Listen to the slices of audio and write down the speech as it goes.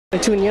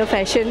Junior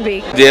Fashion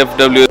Week,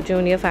 JFW,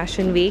 Junior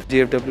Fashion Week,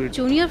 JFW,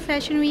 Junior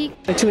Fashion Week,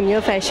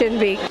 Junior Fashion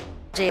Week,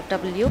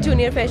 JFW,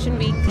 Junior Fashion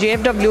Week,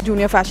 JFW,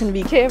 Junior Fashion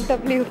Week,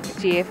 JFW,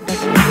 JFW.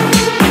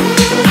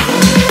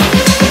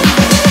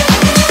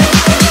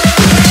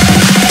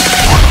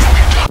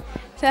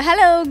 So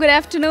hello, good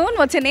afternoon.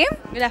 What's your name?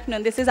 Good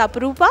afternoon. This is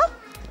Aprupa.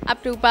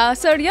 Aprupa.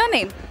 Sir, your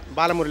name?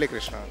 Balamurali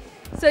Krishna.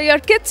 So your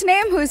kid's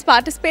name who is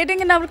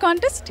participating in our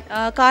contest?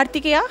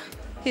 Kartikeya.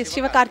 He's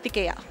Shiva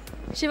Kartikeya.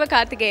 Shiva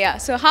Kartikeya.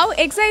 So how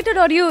excited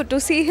are you to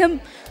see him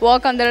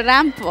walk on the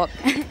ramp walk?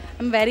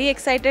 I'm very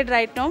excited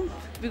right now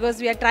because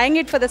we are trying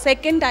it for the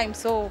second time.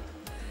 So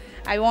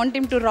I want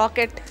him to rock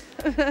it.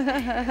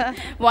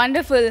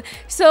 Wonderful.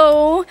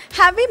 So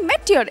have we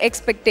met your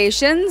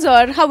expectations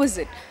or how is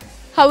it?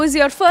 How is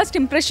your first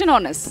impression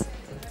on us?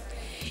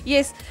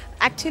 Yes,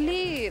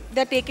 actually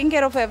they're taking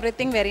care of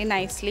everything very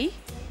nicely.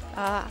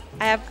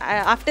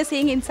 After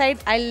seeing inside,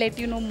 I'll let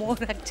you know more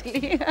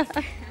actually.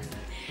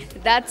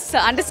 That's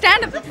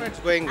understandable. It's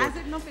going good. As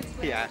it knows, it's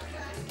good. Yeah.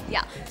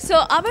 Yeah.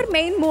 So our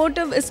main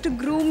motive is to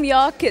groom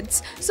your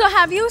kids. So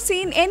have you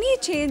seen any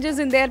changes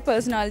in their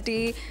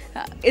personality?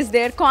 Is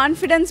their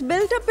confidence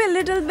built up a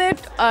little bit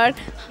or?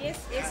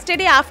 Yes,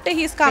 yesterday after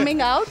he's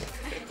coming out,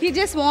 he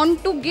just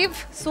want to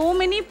give so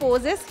many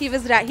poses. He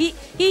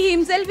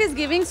himself is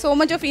giving so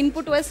much of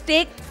input to us.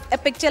 Take a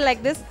picture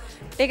like this.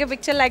 Take a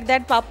picture like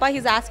that, Papa.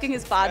 He's asking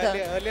his father.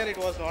 Earlier it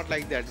was not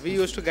like that. We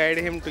used to guide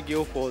him to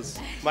give pose,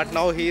 but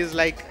now he is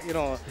like,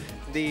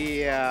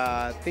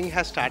 the thing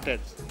has started.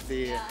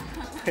 The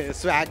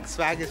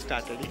swag is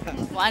started. Yeah.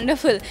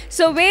 Wonderful.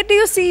 So where do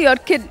you see your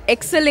kid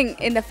excelling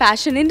in the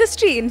fashion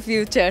industry in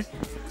future?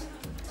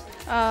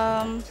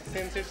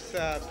 Since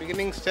it's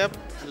beginning step,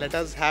 let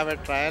us have a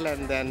trial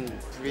and then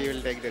we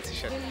will take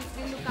decision.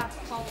 We'll look up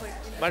forward.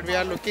 But we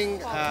are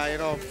looking,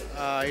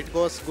 it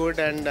goes good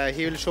and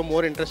he will show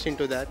more interest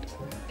into that.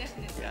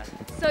 Yeah.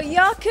 So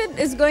your kid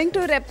is going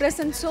to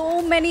represent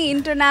so many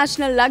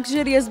international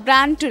luxurious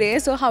brands today.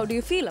 So how do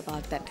you feel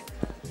about that?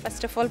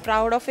 First of all,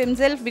 proud of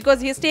himself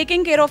because he's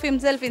taking care of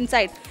himself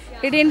inside.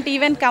 He didn't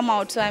even come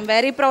out. So I'm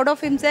very proud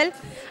of himself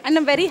and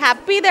I'm very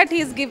happy that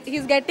he's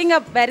getting a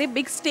very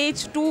big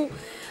stage to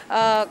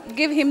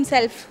give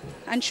himself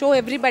and show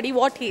everybody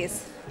what he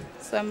is.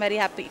 So I'm very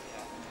happy.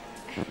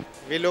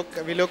 We look,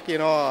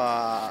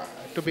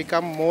 to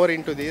become more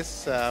into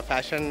this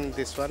fashion,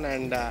 this one,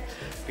 and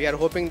we are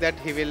hoping that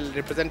he will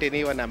represent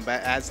anyone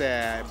as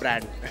a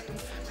brand.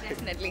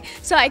 Definitely.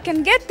 So I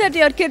can get that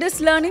your kid is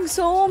learning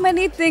so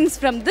many things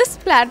from this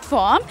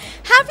platform.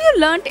 Have you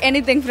learned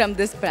anything from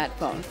this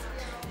platform?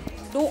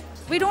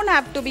 We don't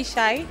have to be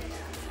shy.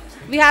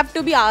 We have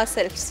to be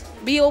ourselves.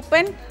 Be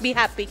open, be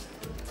happy.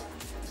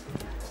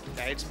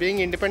 Yeah, it's being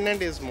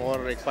independent is more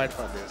required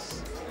for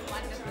this.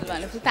 Wonderful,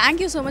 wonderful. Thank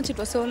you so much. It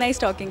was so nice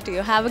talking to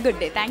you. Have a good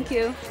day. Thank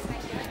you.